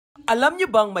Alam nyo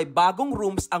bang may bagong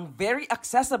rooms ang very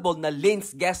accessible na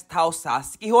Lyns guest house sa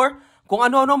Siquijor? Kung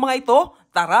ano-ano mga ito,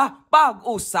 tara,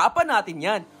 pag-usapan natin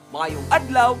yan. Ngayong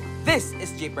adlaw, this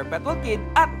is J Perpetual Kid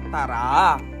at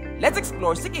tara! Let's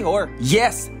explore Siquijor.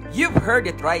 Yes, you've heard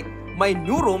it right. May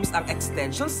new rooms ang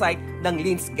extension site ng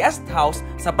Lyns guest house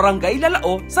sa Barangay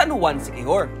Lala-o, San Juan,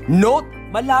 Siquijor. Note,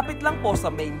 malapit lang po sa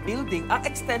main building ang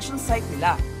extension site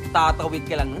nila. Tatawid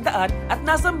ka lang ng daan at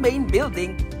nasa main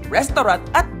building, restaurant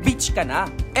at beach ka na.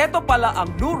 Ito pala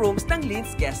ang new rooms ng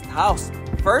Lyns guest house.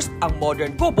 First, ang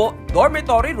modern Kubo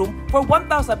dormitory room for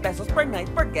 1,000 pesos per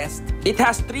night per guest. It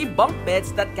has 3 bunk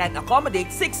beds that can accommodate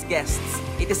 6 guests.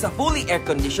 It is a fully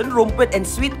air-conditioned room with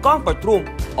Ensuite comfort room.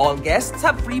 All guests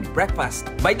have free breakfast.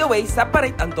 By the way,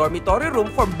 separate ang dormitory room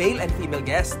for male and female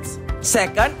guests.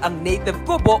 Second, ang native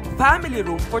Kubo family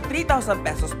room for 3,000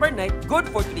 pesos per night, good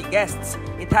for 3 guests.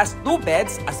 It has 2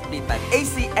 beds, a split-type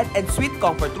AC, and Ensuite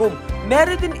comfort room.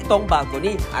 Meron din itong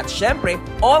balcony. At syempre,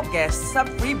 all guests have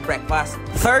free breakfast.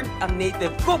 Third, ang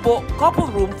native Kubo couple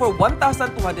room for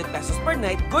 1,200 pesos per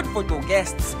night, good for 2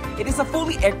 guests. It is a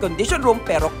fully air-conditioned room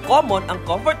pero common ang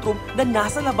comfort room na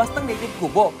nasa labas ng native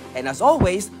Kubo. And as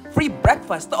always, free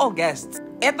breakfast to all guests.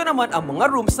 Ito naman ang mga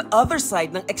rooms sa other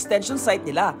side ng extension site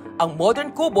nila. Ang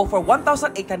modern Kubo for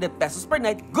 1,800 pesos per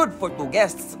night, good for 2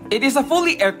 guests. It is a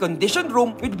fully air-conditioned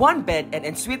room with 1 bed and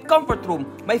Ensuite comfort room.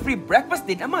 May free breakfast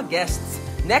din ang mga guests.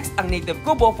 Next, ang native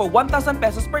Kubo for 1,000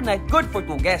 pesos per night, good for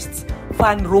 2 guests.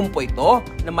 Fan room po ito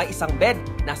na may isang bed.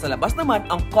 Nasa labas naman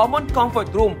ang common comfort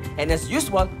room. And as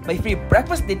usual, may free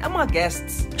breakfast din ang mga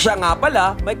guests. Siya nga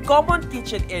pala, may common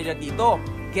kitchen area dito.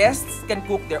 Guests can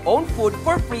cook their own food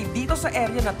for free dito sa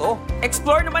area na to.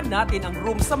 Explore naman natin ang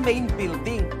room sa main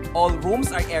building. All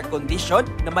rooms are air-conditioned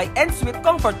na may Ensuite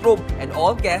comfort room and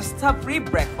all guests have free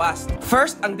breakfast.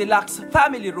 First, ang deluxe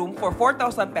family room for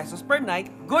 4,000 pesos per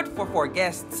night, good for 4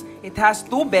 guests. It has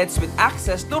 2 beds with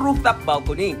access to rooftop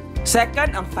balcony.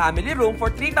 Second, ang family room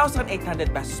for 3,800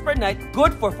 pesos per night,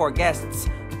 good for 4 guests.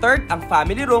 Third, ang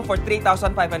family room for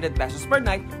 3,500 pesos per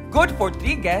night, good for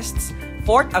 3 guests.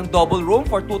 Fourth, ang double room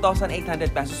for 2,800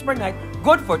 pesos per night,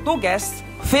 good for 2 guests.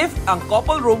 Fifth, ang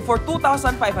couple room for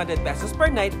 2,500 pesos per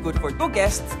night, good for 2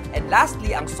 guests. And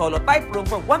lastly, ang solo type room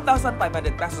for 1,500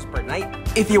 pesos per night.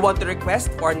 If you want to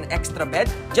request for an extra bed,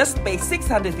 just pay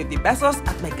 650 pesos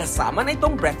at may kasama na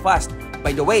itong breakfast.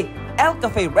 By the way, El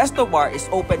Cafe Restobar is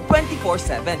open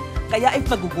 24/7. Kaya if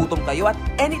nagugutom kayo at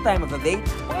any time of the day,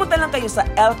 pumunta lang kayo sa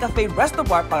El Cafe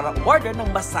Restobar para order ng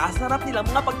masasarap nilang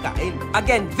mga pagkain.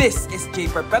 Again, this is J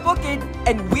Perpetual Kid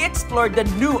and we explored the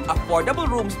new affordable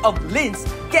rooms of Lyns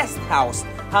Guest House.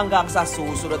 Hanggang sa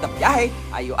susunod na biyahe,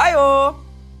 ayo-ayo!